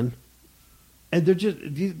living in, and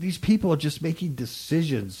these people are just making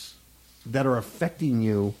decisions that are affecting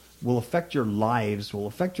you, will affect your lives, will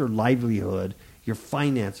affect your livelihood, your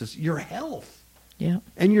finances, your health,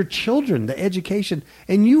 and your children, the education,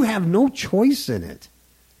 and you have no choice in it.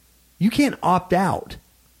 You can't opt out.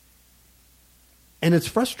 And it's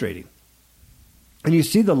frustrating. And you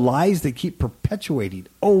see the lies they keep perpetuating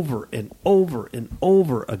over and over and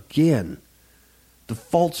over again. The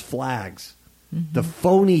false flags, the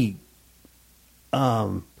phony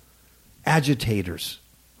agitators,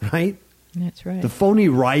 right? That's right. The phony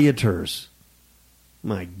rioters.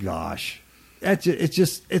 My gosh.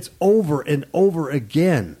 It's over and over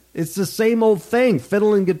again. It's the same old thing,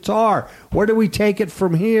 fiddle and guitar. Where do we take it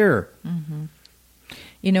from here?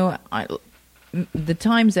 The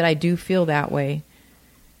times that I do feel that way,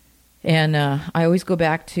 and I always go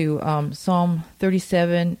back to Psalm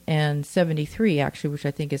 37 and 73, actually, which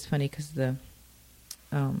I think is funny because the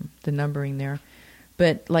numbering there.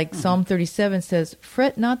 But like Psalm 37 says,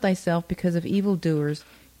 fret not thyself because of evildoers,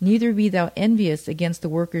 neither be thou envious against the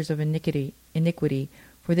workers of iniquity,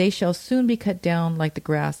 for they shall soon be cut down like the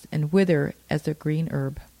grass and wither as the green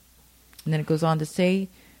herb. And then it goes on to say,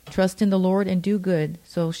 trust in the Lord and do good,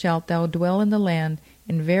 so shalt thou dwell in the land,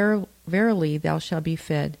 and verily thou shalt be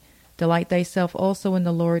fed. Delight thyself also in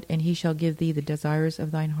the Lord, and he shall give thee the desires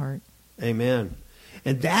of thine heart. Amen.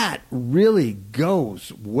 And that really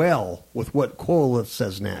goes well with what Qoheleth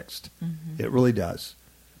says next. It really does.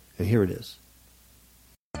 And here it is.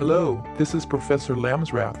 Hello, this is Professor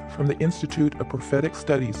Lamsrath from the Institute of Prophetic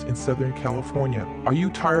Studies in Southern California. Are you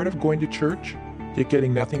tired of going to church, yet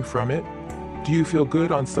getting nothing from it? Do you feel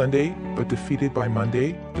good on Sunday, but defeated by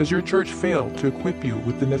Monday? Does your church fail to equip you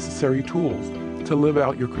with the necessary tools to live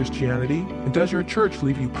out your Christianity? And does your church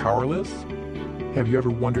leave you powerless? Have you ever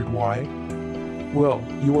wondered why? Well,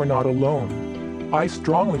 you are not alone. I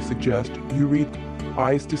strongly suggest you read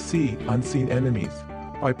Eyes to See, Unseen Enemies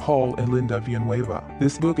by Paul and Linda Villanueva.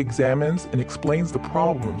 This book examines and explains the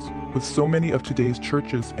problems with so many of today's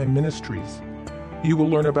churches and ministries. You will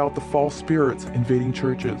learn about the false spirits invading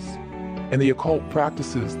churches and the occult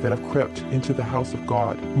practices that have crept into the house of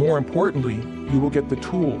God. More importantly, you will get the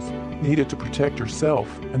tools needed to protect yourself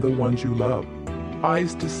and the ones you love.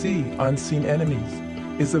 Eyes to See, Unseen Enemies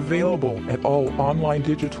is available at all online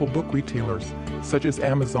digital book retailers such as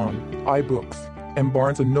Amazon, iBooks, and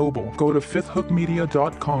Barnes & Noble. Go to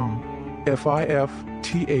fifthhookmedia.com,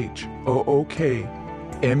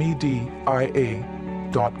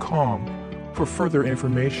 fifthhookmedia.com for further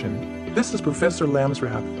information. This is Professor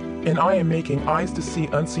Lamsrath, and I am making Eyes to See,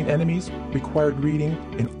 Unseen Enemies required reading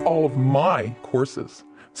in all of my courses.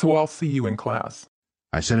 So I'll see you in class.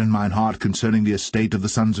 I said in mine heart concerning the estate of the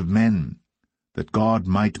sons of men, that God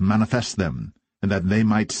might manifest them, and that they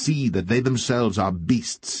might see that they themselves are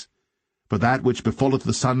beasts. For that which befalleth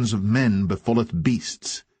the sons of men befalleth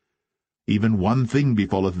beasts. Even one thing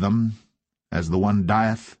befalleth them, as the one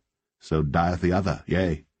dieth, so dieth the other.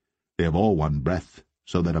 Yea, they have all one breath,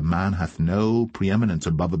 so that a man hath no preeminence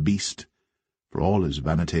above a beast, for all is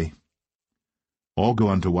vanity. All go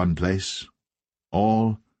unto one place,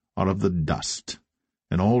 all are of the dust,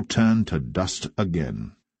 and all turn to dust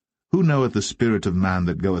again. Who knoweth the spirit of man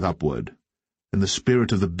that goeth upward, and the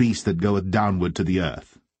spirit of the beast that goeth downward to the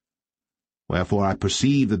earth? Wherefore I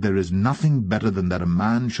perceive that there is nothing better than that a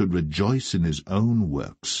man should rejoice in his own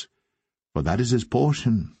works, for that is his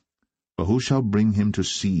portion. For who shall bring him to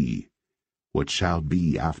see what shall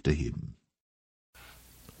be after him?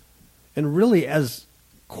 And really, as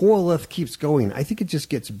Qoheleth keeps going, I think it just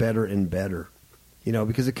gets better and better,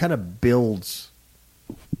 because it kind of builds,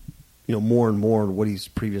 more and more on what he's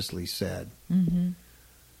previously said. Mm-hmm.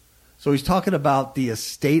 So he's talking about the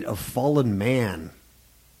estate of fallen man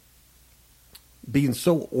being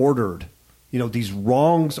so ordered, these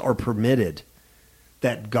wrongs are permitted,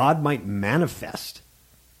 that God might manifest.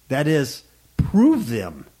 That is, prove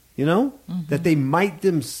them, that they might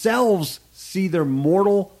themselves see their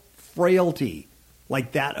mortal frailty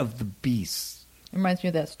like that of the beasts. It reminds me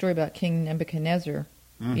of that story about King Nebuchadnezzar,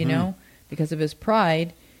 because of his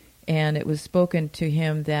pride, and it was spoken to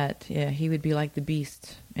him that he would be like the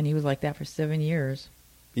beast, and he was like that for 7 years.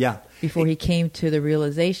 Yeah. Before he came to the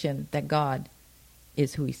realization that God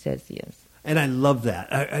is who he says he is. And I love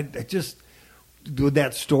that. I just, with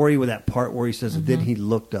that story, with that part where he says, then he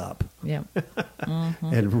looked up. Yeah.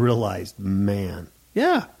 And realized, man.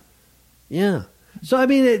 Yeah. Yeah. So, I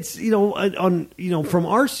mean, it's, from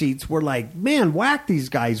our seats, we're like, man, whack these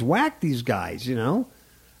guys. How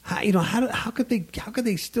could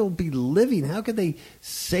they still be living? How could they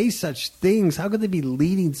say such things? How could they be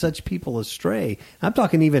leading such people astray? I'm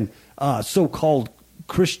talking even so-called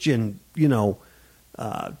Christian,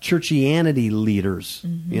 churchianity leaders,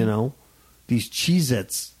 these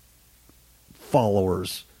Cheez-Its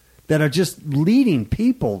followers that are just leading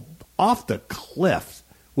people off the cliff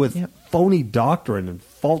with phony doctrine and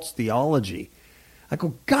false theology. I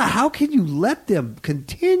go, God, how can you let them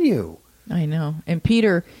continue? I know. And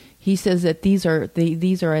Peter, he says that these are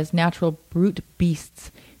as natural brute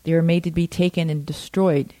beasts. They are made to be taken and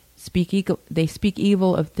destroyed. They speak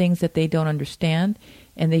evil of things that they don't understand,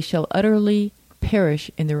 and they shall utterly perish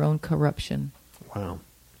in their own corruption. Wow.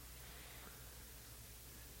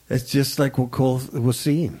 It's just like what Cole was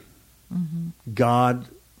seeing. God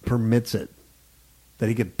permits it, that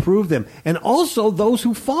he could prove them. And also those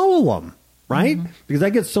who follow him, right? Because I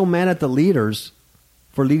get so mad at the leaders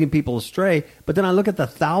for leading people astray, but then I look at the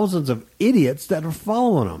thousands of idiots that are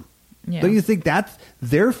following them. Yeah. Don't you think that's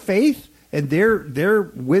their faith and their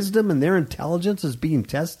wisdom and their intelligence is being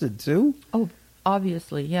tested too? Oh,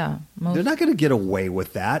 obviously, yeah. They're not going to get away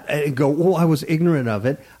with that and go, oh, I was ignorant of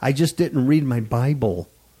it. I just didn't read my Bible.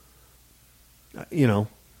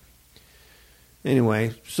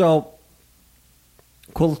 Anyway, so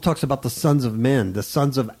Quote talks about the sons of men, the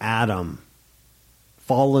sons of Adam,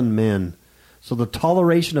 fallen men. So the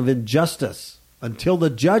toleration of injustice until the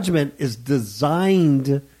judgment is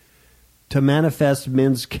designed to manifest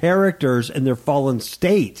men's characters in their fallen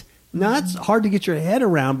state. Now, that's hard to get your head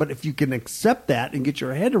around, but if you can accept that and get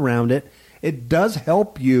your head around it, it does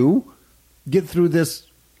help you get through this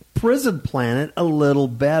prison planet a little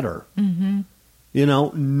better. Mm-hmm. You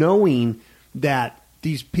know, knowing that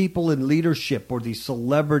these people in leadership or these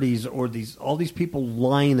celebrities or all these people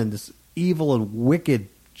lying in this evil and wicked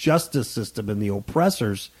justice system and the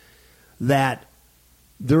oppressors, that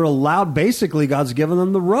they're allowed, basically God's given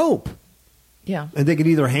them the rope. Yeah. And they can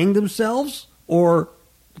either hang themselves or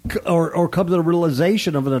come to the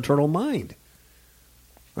realization of an eternal mind.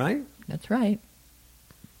 Right? That's right.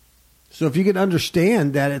 So if you can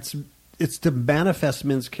understand that it's to manifest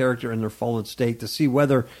men's character in their fallen state, to see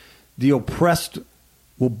whether the oppressed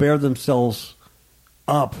will bear themselves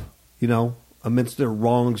up, you know, amidst their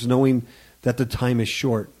wrongs, knowing that the time is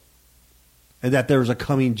short and that there's a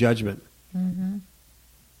coming judgment. Mm-hmm.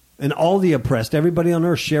 And all the oppressed, everybody on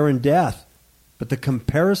earth, share in death. But the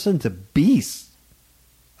comparison to beasts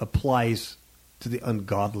applies to the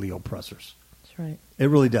ungodly oppressors. That's right. It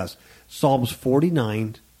really does. Psalms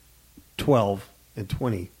 49, 12, and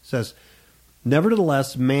 20 says,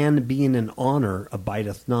 "Nevertheless, man being in honor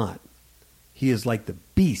abideth not. He is like the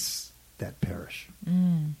beasts that perish."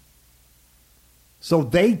 Mm. So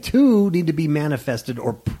they too need to be manifested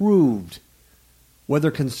or proved, whether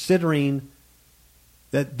considering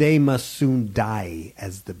that they must soon die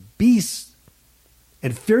as the beasts,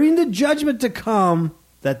 and fearing the judgment to come,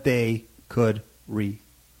 that they could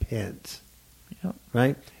repent. Yep.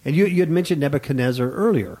 Right? And you had mentioned Nebuchadnezzar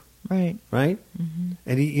earlier, Right. right? Mm-hmm.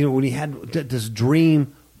 And he, you know, when he had this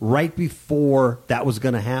dream right before that was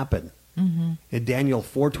going to happen, Mm-hmm. in Daniel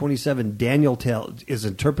 4:27, Daniel is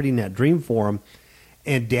interpreting that dream for him,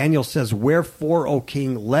 and Daniel says, "Wherefore, O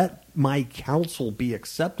king, let my counsel be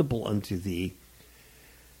acceptable unto thee,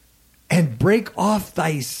 and break off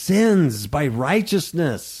thy sins by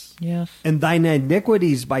righteousness, Yes. and thine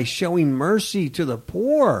iniquities by showing mercy to the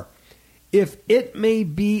poor, if it may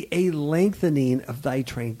be a lengthening of thy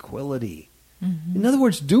tranquility." Mm-hmm. In other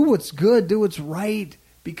words, do what's good, do what's right,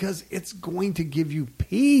 because it's going to give you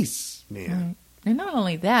peace, man. Right. And not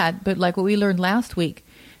only that, but like what we learned last week,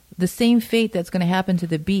 the same fate that's going to happen to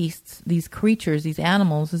the beasts, these creatures, these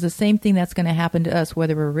animals, is the same thing that's going to happen to us,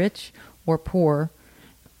 whether we're rich or poor.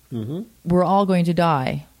 Mm-hmm. We're all going to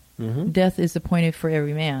die. Mm-hmm. Death is appointed for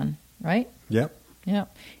every man, right? Yep. Yeah.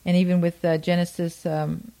 And even with Genesis,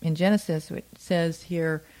 in Genesis, it says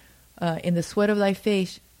here, "In the sweat of thy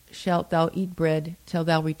face shalt thou eat bread till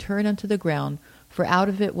thou return unto the ground, for out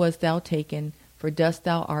of it was thou taken, for dust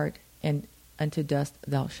thou art, and unto dust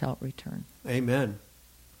thou shalt return." Amen.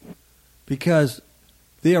 Because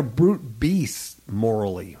they are brute beasts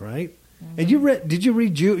morally, right? Mm-hmm. And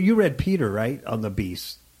you read Peter, right, on the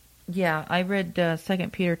beasts? Yeah, I read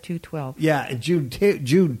 2 Peter 2:12. Yeah, and Jude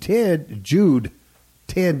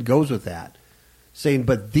 10 goes with that, saying,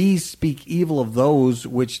 "But these speak evil of those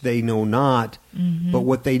which they know not, Mm-hmm. but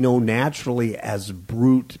what they know naturally as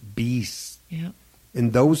brute beasts. Yeah.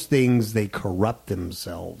 In those things they corrupt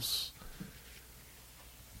themselves."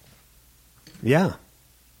 Yeah.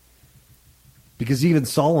 Because even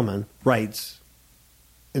Solomon writes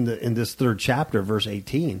in this third chapter, verse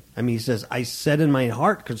 18, I mean, he says, "I said in my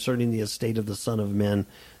heart concerning the estate of the Son of Men,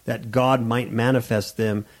 that God might manifest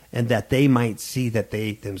them, and that they might see that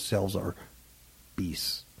they themselves are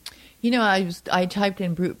beasts." You know, I typed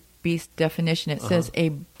in brute beast definition. It says a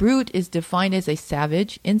brute is defined as a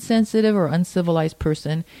savage, insensitive, or uncivilized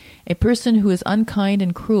person. A person who is unkind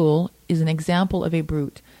and cruel is an example of a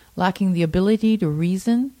brute, lacking the ability to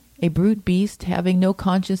reason. A brute beast, having no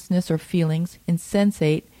consciousness or feelings,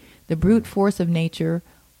 insensate, the brute force of nature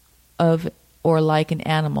of or like an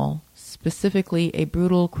animal, specifically a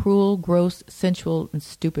brutal, cruel, gross, sensual, and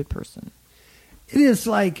stupid person. It is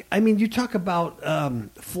like, I mean, you talk about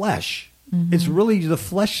flesh. Mm-hmm. It's really the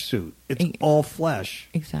flesh suit. It's all flesh.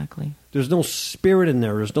 Exactly. There's no spirit in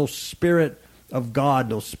there. There's no spirit of God,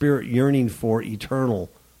 no spirit yearning for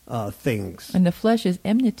eternal things. And the flesh is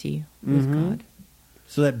enmity with Mm-hmm. God.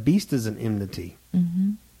 So that beast is an enmity.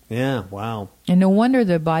 Mm-hmm. Yeah, wow. And no wonder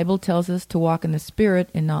the Bible tells us to walk in the spirit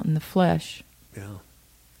and not in the flesh, Yeah.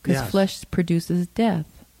 because Yes. flesh produces death.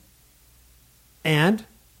 And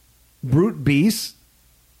brute beasts,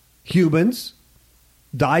 humans,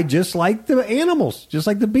 die just like the animals, just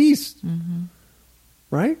like the beasts. Mm-hmm.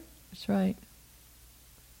 Right? That's right.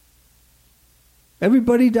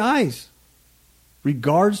 Everybody dies.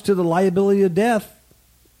 Regards to the liability of death,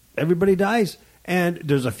 everybody dies. And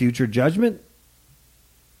there's a future judgment,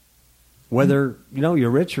 whether you're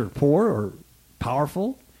rich or poor or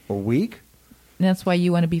powerful or weak. And that's why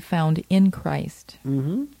you want to be found in Christ.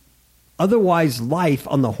 Mm-hmm. Otherwise, life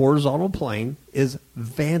on the horizontal plane is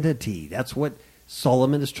vanity. That's what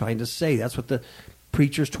Solomon is trying to say. That's what the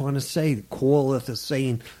preacher's trying to say. Koheleth is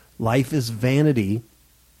saying life is vanity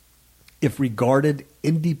if regarded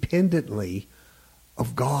independently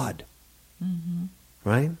of God. Mm-hmm.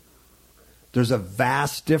 Right? There's a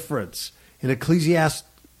vast difference. In Ecclesiastes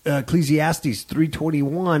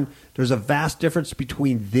 3:21, there's a vast difference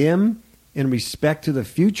between them in respect to the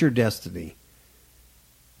future destiny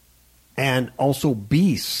and also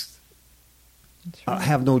beasts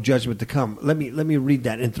have no judgment to come. Let me read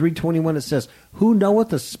that. In 3:21 it says, "Who knoweth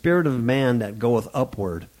the spirit of man that goeth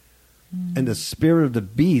upward, and the spirit of the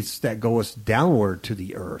beasts that goeth downward to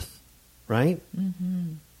the earth?" Right?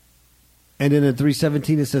 Mm-hmm. And then in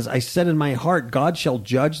 3:17 it says, "I said in my heart, God shall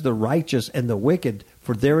judge the righteous and the wicked,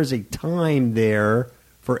 for there is a time there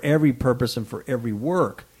for every purpose and for every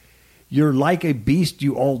work." You're like a beast,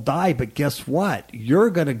 you all die, but guess what? You're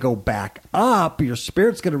going to go back up. Your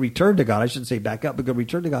spirit's going to return to God. I shouldn't say back up, but going to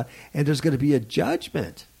return to God, and there's going to be a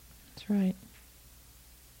judgment. That's right.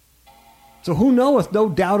 So who knoweth? No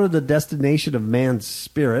doubt of the destination of man's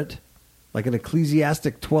spirit, like in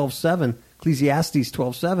Ecclesiastes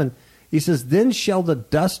 12:7, he says, "Then shall the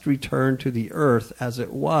dust return to the earth as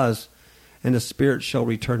it was, and the spirit shall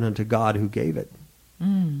return unto God who gave it."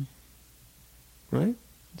 Mm. Right?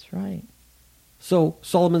 That's right. So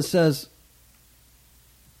Solomon says,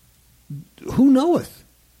 who knoweth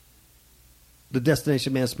the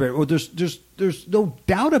destination of man's spirit? Well, there's no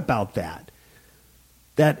doubt about that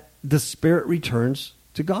the spirit returns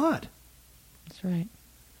to God. That's right.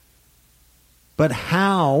 But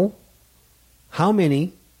how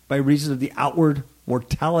many, by reason of the outward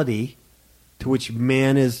mortality to which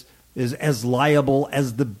man is as liable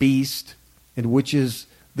as the beast, and which is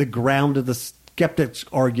the ground of the skeptic's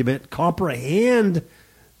argument, comprehend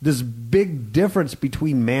this big difference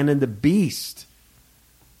between man and the beast?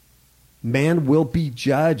 Man will be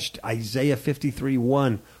judged. Isaiah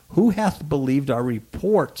 53:1. Who hath believed our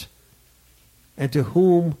report? And to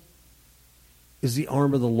whom is the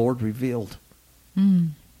arm of the Lord revealed?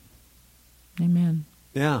 Mm. Amen.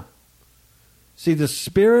 Yeah. See, the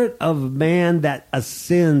spirit of man that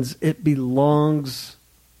ascends, it belongs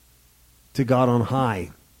to God on high.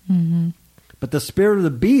 Mm-hmm. But the spirit of the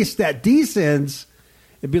beast that descends,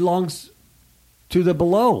 it belongs to the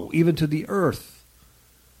below, even to the earth.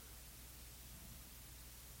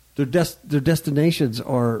 Their destinations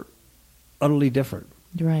are utterly different.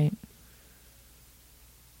 Right.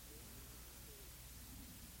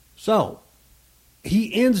 So,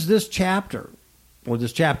 he ends this chapter, or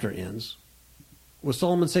this chapter ends, with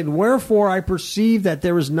Solomon saying, "Wherefore I perceive that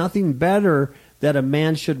there is nothing better that a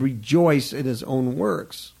man should rejoice in his own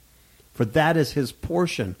works, for that is his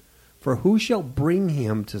portion. For who shall bring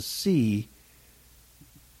him to see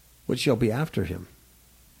what shall be after him?"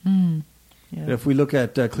 Mm. Yeah. If we look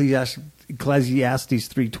at Ecclesiastes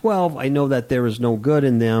 3:12, "I know that there is no good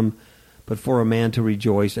in them, but for a man to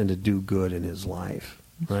rejoice and to do good in his life."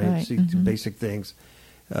 Right? See, basic things.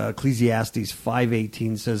 Ecclesiastes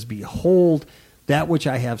 5:18 says, "Behold, that which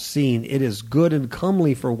I have seen, it is good and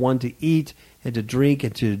comely for one to eat and to drink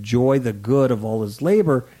and to enjoy the good of all his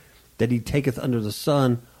labor that he taketh under the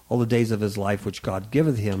sun all the days of his life which God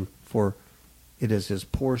giveth him, for it is his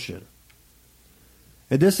portion."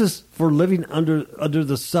 And this is for living under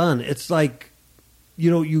the sun. It's like,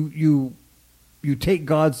 you take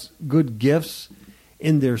God's good gifts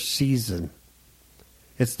in their season.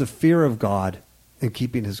 It's the fear of God and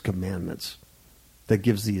keeping his commandments that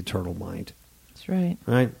gives the eternal mind. That's right.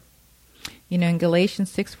 Right? In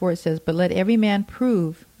Galatians 6:4 it says, "But let every man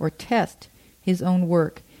prove or test his own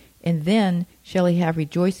work, and then shall he have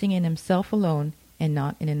rejoicing in himself alone and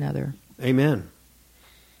not in another." Amen.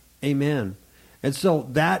 Amen. And so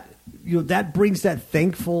that that brings that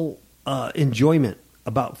thankful enjoyment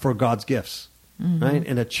for God's gifts, right?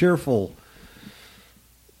 And a cheerfulness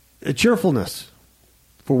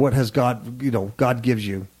for what has God gives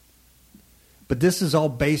you. But this is all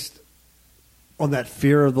based on that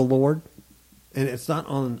fear of the Lord, and it's not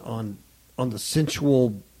on the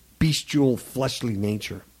sensual, bestial, fleshly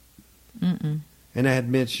nature. Mm-mm. And I had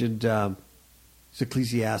mentioned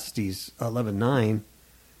Ecclesiastes 11:9,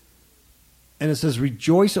 and it says,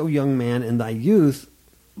 "Rejoice, O young man, in thy youth,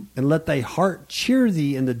 and let thy heart cheer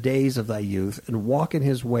thee in the days of thy youth, and walk in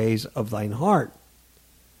his ways of thine heart,"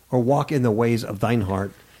 or walk in the ways of thine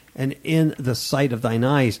heart, "and in the sight of thine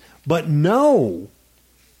eyes. But know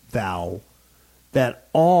thou that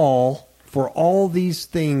all For all these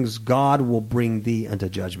things God will bring thee unto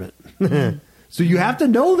judgment. So you have to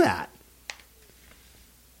know that.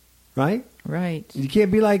 Right? Right. You can't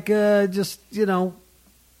be like just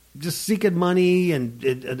seeking money and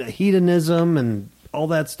hedonism and all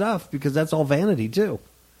that stuff, because that's all vanity too.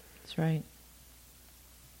 That's right.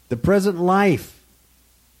 The present life,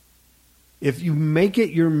 if you make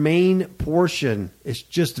it your main portion, it's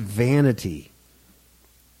just vanity.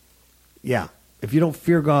 Yeah. If you don't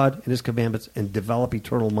fear God and His commandments and develop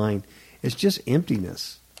eternal mind, it's just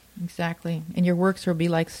emptiness. Exactly. And your works will be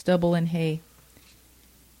like stubble and hay.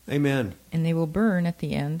 Amen. And they will burn at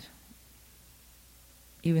the end,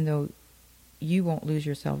 even though you won't lose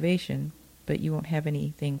your salvation, but you won't have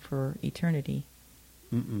anything for eternity.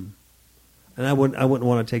 Mm-mm. And I wouldn't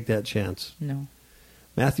want to take that chance. No.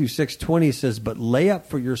 Matthew 6:20 says, "But lay up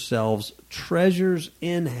for yourselves treasures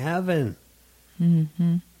in heaven,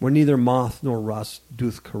 where neither moth nor rust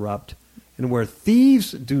doth corrupt, and where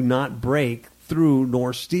thieves do not break through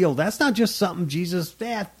nor steal." That's not just something Jesus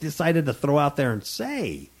decided to throw out there and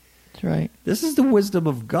say. That's right. This is the wisdom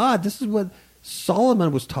of God. This is what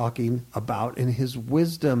Solomon was talking about in his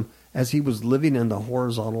wisdom as he was living in the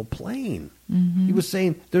horizontal plane. He was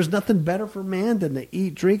saying there's nothing better for man than to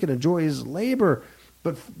eat, drink, and enjoy his labor.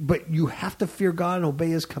 But you have to fear God and obey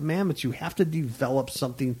His commandments. You have to develop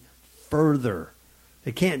something further.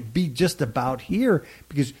 It can't be just about here,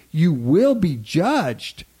 because you will be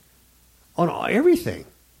judged on everything.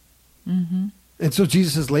 And so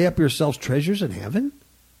Jesus says, lay up yourselves treasures in heaven,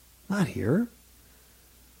 not here.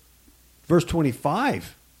 Verse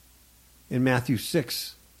 25 in Matthew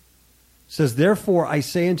 6 says, "Therefore I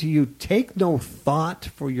say unto you, take no thought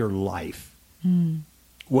for your life,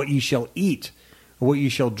 what ye shall eat, or what ye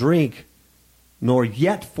shall drink, nor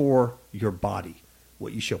yet for your body,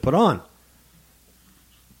 what ye shall put on.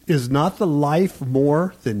 Is not the life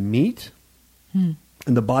more than meat, and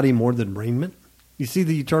the body more than raiment?" You see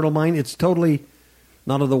the eternal mind? It's totally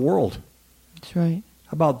not of the world. That's right.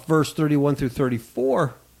 How about verse 31 through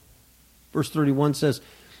 34? Verse 31 says,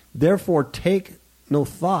 "Therefore take no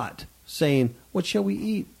thought, saying, what shall we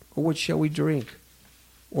eat? Or what shall we drink?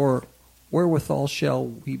 Or wherewithal shall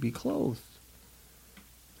we be clothed?"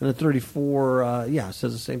 And then 34,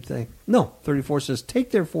 says the same thing. No, 34 says,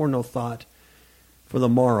 "Take therefore no thought for the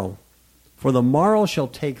morrow. For the morrow shall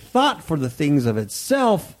take thought for the things of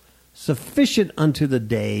itself. Sufficient unto the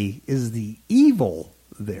day is the evil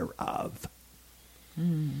thereof."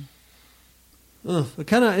 It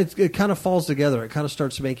kind of falls together. It kind of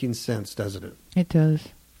starts making sense, doesn't it? It does.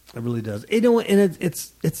 It really does. And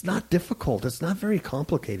it's not difficult. It's not very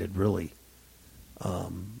complicated, really.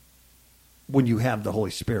 When you have the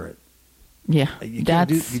Holy Spirit, Yeah. you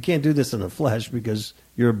can't do this in the flesh because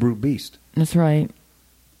you're a brute beast. That's right.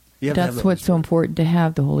 You have to have That's the what's so Holy important, to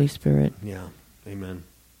have the Holy Spirit. Spirit. Yeah. Amen.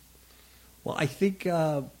 Well, I think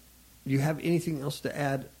you have anything else to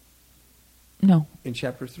add No. in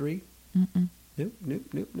chapter 3? Mm-mm.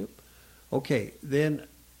 Nope. Okay, then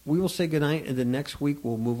we will say goodnight, and then next week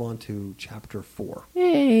we'll move on to chapter 4.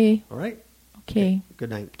 Yay. All right? Okay. Good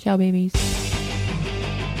night. Ciao, babies.